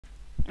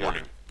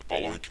Warning: the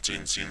following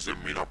contains scenes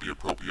that may not be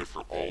appropriate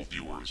for all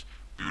viewers.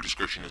 Viewer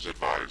discretion is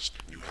advised.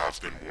 You have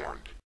been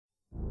warned.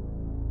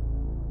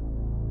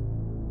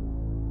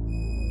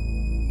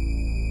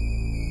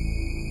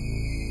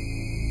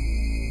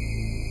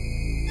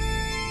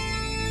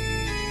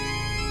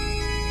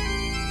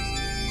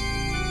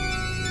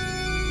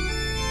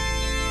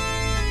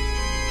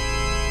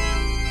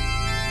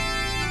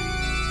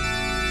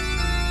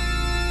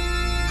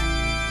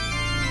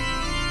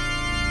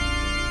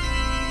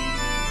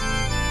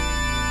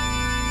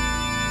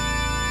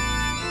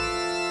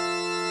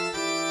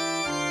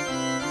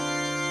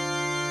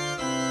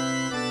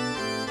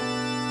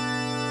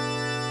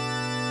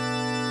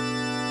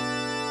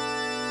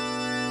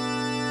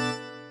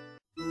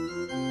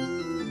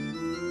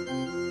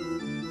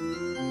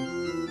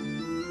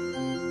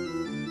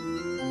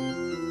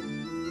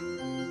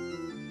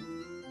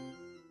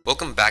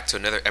 Welcome back to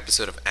another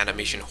episode of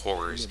Animation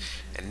Horrors.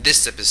 In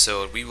this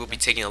episode, we will be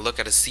taking a look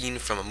at a scene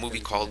from a movie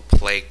called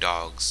Plague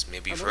Dogs.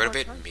 Maybe you've heard of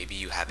it, maybe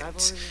you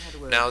haven't.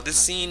 Now, this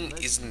scene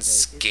isn't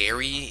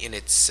scary in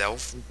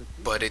itself,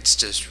 but it's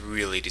just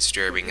really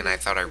disturbing, and I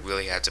thought I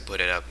really had to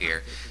put it up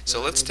here.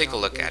 So let's take a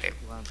look at it.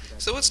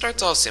 So it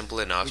starts all simple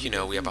enough. You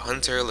know, we have a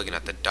hunter looking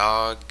at the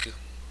dog.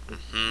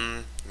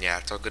 Yeah,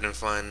 it's all good and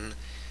fun.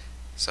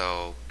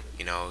 So,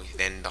 you know,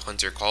 then the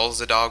hunter calls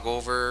the dog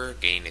over,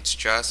 gain its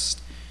trust.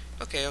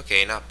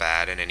 Okay, not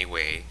bad in any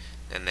way.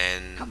 And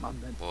then,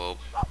 well,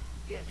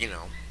 you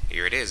know,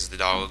 here it is. The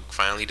dog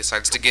finally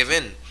decides to give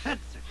in.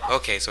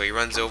 Okay, so he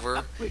runs over,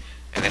 and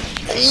then,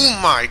 oh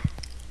my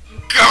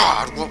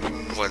god, what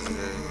was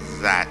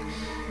that?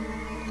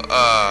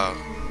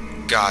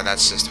 God,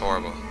 that's just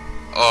horrible.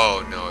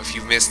 Oh no, if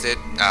you missed it,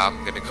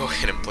 I'm gonna go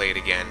ahead and play it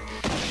again.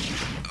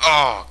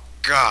 Oh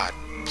god,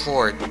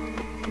 poor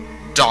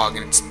dog,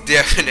 and it's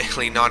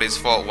definitely not his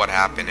fault what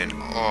happened, and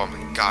oh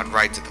my god,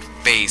 right to the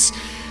face.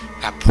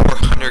 That poor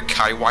hunter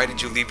guy, why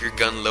did you leave your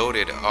gun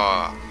loaded?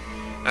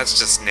 That's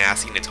just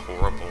nasty and it's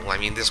horrible. I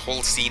mean, this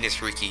whole scene is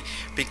freaky.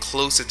 Pay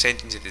close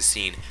attention to this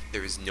scene.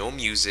 There is no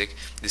music.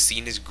 The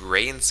scene is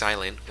gray and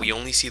silent. We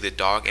only see the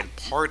dog and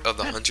part of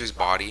the hunter's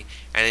body,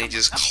 and then he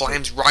just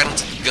climbs right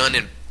onto the gun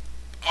and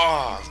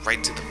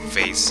right to the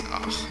face.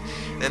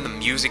 And then the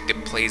music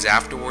that plays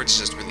afterwards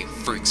just really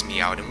freaks me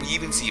out. And we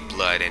even see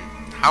blood, and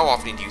how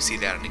often do you see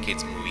that in a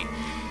kid's movie?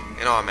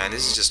 And oh man,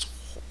 this is just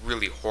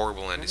really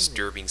horrible and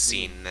disturbing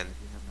scene, and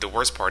the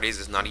worst part is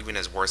it's not even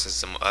as worse as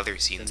some other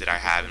scenes that I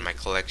have in my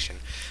collection.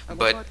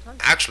 But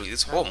actually,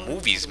 this whole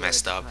movie is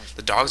messed up.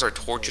 The dogs are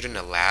tortured in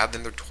a lab,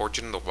 then they're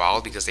tortured in the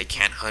wild because they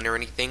can't hunt or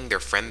anything. Their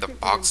friend the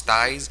fox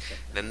dies,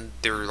 then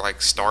they're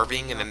like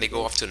starving, and then they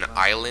go off to an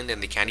island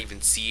and they can't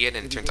even see it,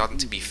 and it turns out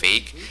to be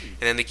fake.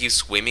 And then they keep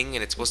swimming,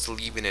 and it's supposed to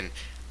leave in an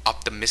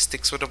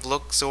optimistic sort of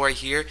look, so I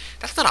hear.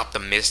 That's not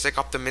optimistic.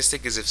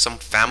 Optimistic is if some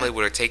family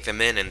were to take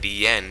them in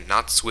the end,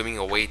 not swimming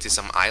away to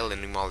some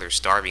island while they're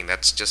starving.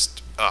 That's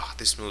just,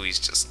 this movie's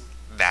just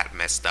that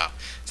messed up.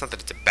 It's not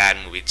that it's a bad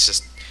movie,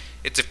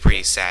 it's a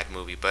pretty sad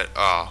movie, but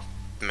oh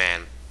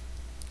man.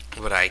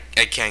 But I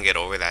can't get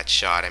over that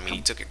shot. I mean,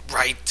 he took it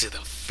right to the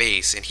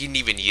face, and he didn't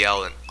even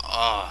yell, and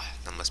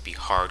that must be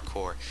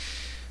hardcore.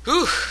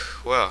 Whew,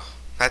 well,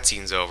 that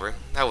scene's over.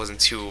 That wasn't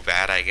too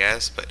bad, I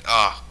guess, but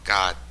oh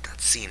god,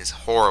 scene is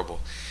horrible.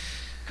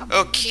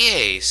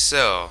 Okay,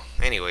 so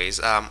anyways,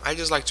 I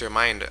just like to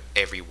remind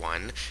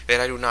everyone that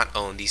I do not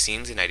own these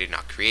scenes and I did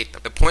not create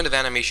them. The point of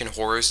Animation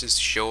Horrors is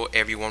to show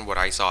everyone what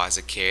I saw as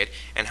a kid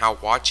and how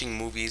watching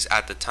movies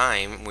at the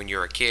time when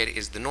you're a kid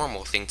is the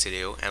normal thing to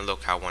do, and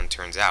look how one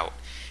turns out.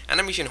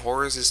 Animation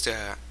Horrors is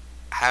to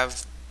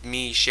have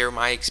me share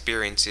my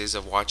experiences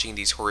of watching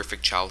these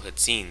horrific childhood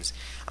scenes.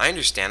 I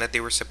understand that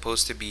they were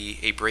supposed to be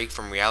a break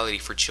from reality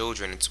for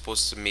children and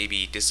supposed to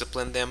maybe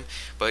discipline them,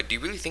 but do you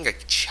really think a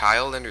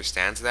child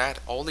understands that?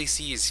 All they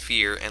see is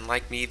fear, and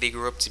like me, they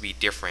grew up to be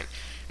different.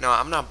 Now,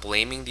 I'm not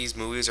blaming these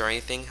movies or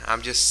anything,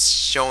 I'm just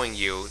showing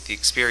you the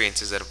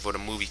experiences that what a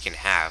movie can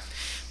have.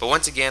 But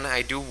once again,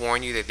 I do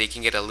warn you that they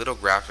can get a little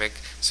graphic,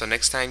 so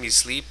next time you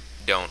sleep,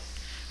 don't.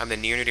 I'm the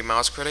Near Nerdy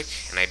Mouse Critic,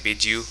 and I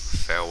bid you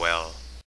farewell.